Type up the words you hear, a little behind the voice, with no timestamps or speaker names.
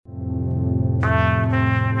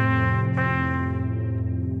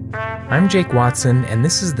I'm Jake Watson, and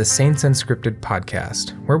this is the Saints Unscripted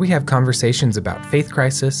podcast, where we have conversations about faith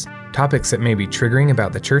crisis, topics that may be triggering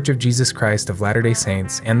about the Church of Jesus Christ of Latter-day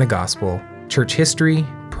Saints and the Gospel, church history,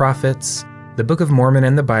 prophets, the Book of Mormon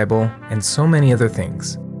and the Bible, and so many other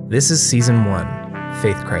things. This is Season 1,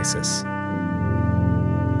 Faith Crisis.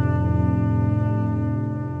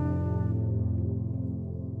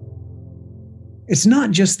 It's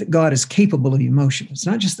not just that God is capable of emotion. It's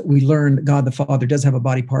not just that we learn that God the Father does have a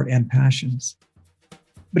body part and passions,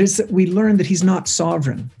 but it's that we learn that he's not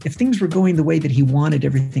sovereign. If things were going the way that he wanted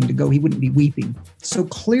everything to go, he wouldn't be weeping. So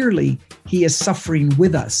clearly, he is suffering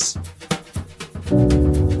with us.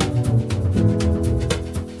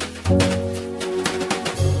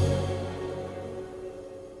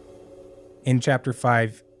 In chapter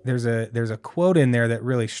 5, there's a quote in there that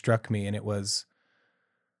really struck me, and it was,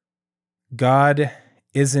 God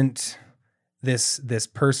isn't this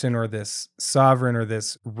person or this sovereign or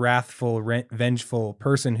this wrathful, vengeful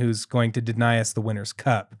person who's going to deny us the winner's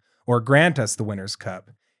cup or grant us the winner's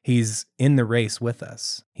cup. He's in the race with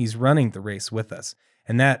us. He's running the race with us.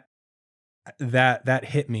 And that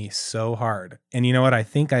hit me so hard. And you know what? I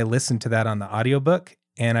think I listened to that on the audiobook,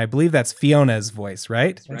 and I believe that's Fiona's voice,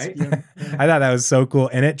 right? Right. I thought that was so cool.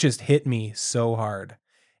 And it just hit me so hard.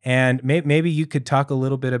 And maybe you could talk a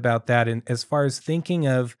little bit about that, and as far as thinking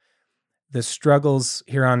of the struggles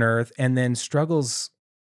here on earth, and then struggles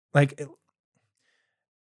like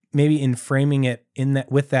maybe in framing it in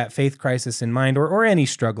that with that faith crisis in mind, or any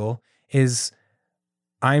struggle is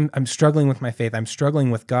I'm struggling with my faith. I'm struggling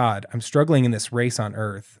with God. I'm struggling in this race on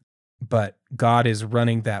earth, but God is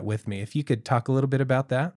running that with me. If you could talk a little bit about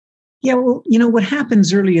that. Yeah, well, you know what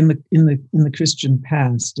happens early in the Christian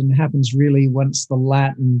past, and happens really once the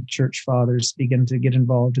Latin church fathers begin to get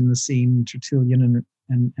involved in the scene, Tertullian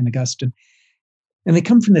and Augustine, and they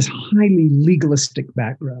come from this highly legalistic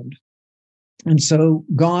background, and so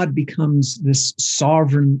God becomes this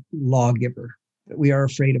sovereign lawgiver that we are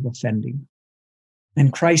afraid of offending,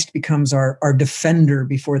 and Christ becomes our defender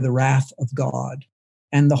before the wrath of God.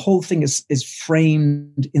 And the whole thing is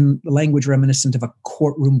framed in the language reminiscent of a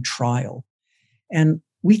courtroom trial. And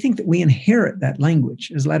we think that we inherit that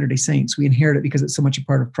language as Latter-day Saints. We inherit it because it's so much a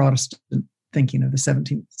part of Protestant thinking of the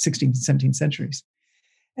 16th and 17th centuries.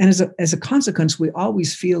 And as a consequence, we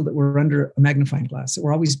always feel that we're under a magnifying glass, that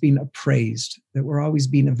we're always being appraised, that we're always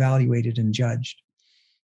being evaluated and judged.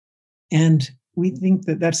 And we think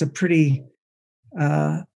that that's a pretty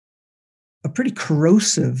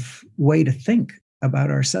corrosive way to think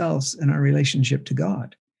about ourselves and our relationship to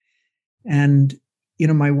God. And, you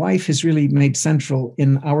know, my wife has really made central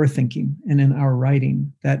in our thinking and in our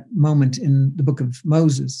writing that moment in the book of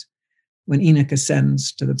Moses when Enoch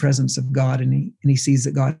ascends to the presence of God and he sees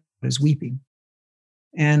that God is weeping.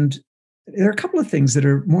 And there are a couple of things that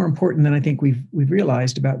are more important than I think we've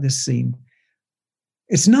realized about this scene.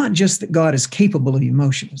 It's not just that God is capable of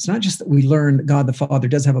emotion. It's not just that we learn that God the Father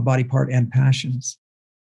does have a body part and passions,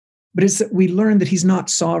 but it's that we learn that he's not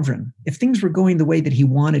sovereign. If things were going the way that he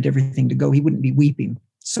wanted everything to go, he wouldn't be weeping.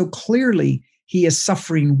 So clearly, he is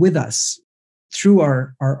suffering with us through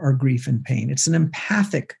our grief and pain. It's an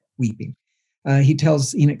empathic weeping. He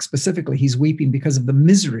tells Enoch specifically he's weeping because of the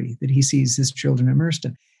misery that he sees his children immersed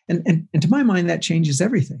in. And to my mind, that changes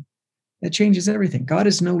everything. That changes everything. God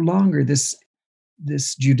is no longer this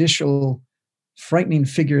judicial, frightening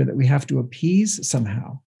figure that we have to appease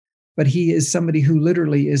somehow. But he is somebody who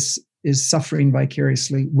literally is suffering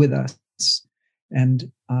vicariously with us, and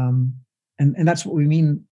that's what we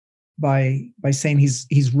mean by saying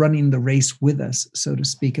he's running the race with us, so to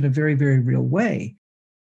speak, in a very, very real way.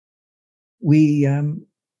 We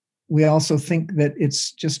also think that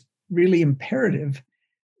it's just really imperative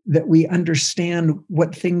that we understand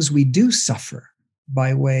what things we do suffer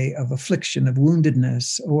by way of affliction, of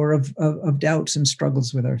woundedness, or of doubts and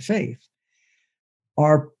struggles with our faith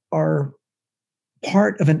are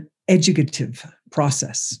part of an educative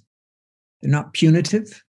process. They're not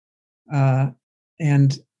punitive,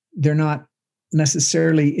 and they're not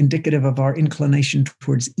necessarily indicative of our inclination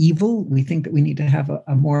towards evil. We think that we need to have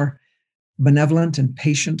a more benevolent and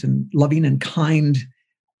patient and loving and kind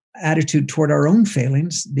attitude toward our own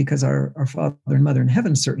failings, because our Father and Mother in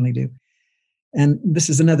heaven certainly do. And this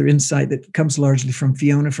is another insight that comes largely from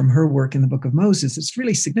Fiona, from her work in the book of Moses. It's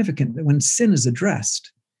really significant that when sin is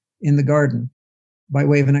addressed in the garden by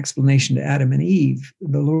way of an explanation to Adam and Eve,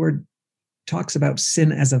 the Lord talks about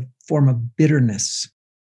sin as a form of bitterness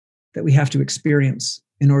that we have to experience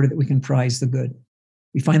in order that we can prize the good.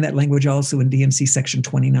 We find that language also in D&C section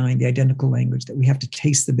 29, the identical language, that we have to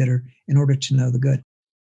taste the bitter in order to know the good.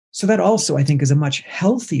 So that also, I think, is a much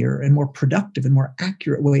healthier and more productive and more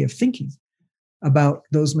accurate way of thinking about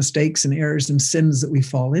those mistakes and errors and sins that we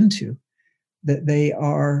fall into, that they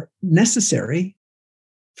are necessary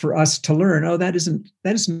for us to learn, oh, that isn't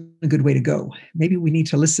a good way to go. Maybe we need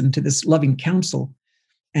to listen to this loving counsel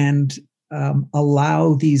and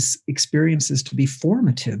allow these experiences to be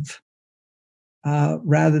formative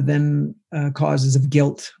rather than causes of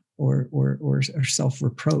guilt or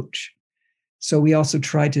self-reproach. So we also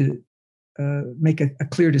try to make a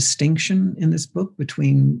clear distinction in this book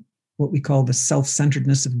between what we call the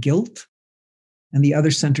self-centeredness of guilt and the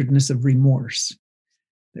other-centeredness of remorse,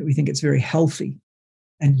 that we think it's very healthy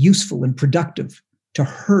and useful and productive to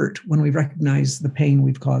hurt when we recognize the pain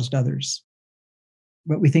we've caused others.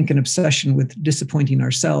 But we think an obsession with disappointing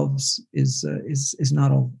ourselves is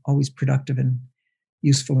not always productive and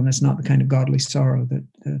useful, and it's not the kind of godly sorrow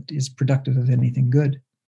that is productive of anything good.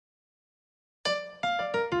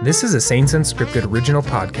 This is a Saints Unscripted original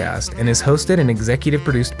podcast and is hosted and executive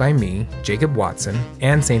produced by me, Jacob Watson,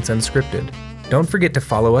 and Saints Unscripted. Don't forget to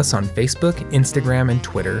follow us on Facebook, Instagram, and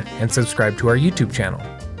Twitter, and subscribe to our YouTube channel.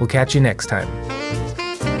 We'll catch you next time.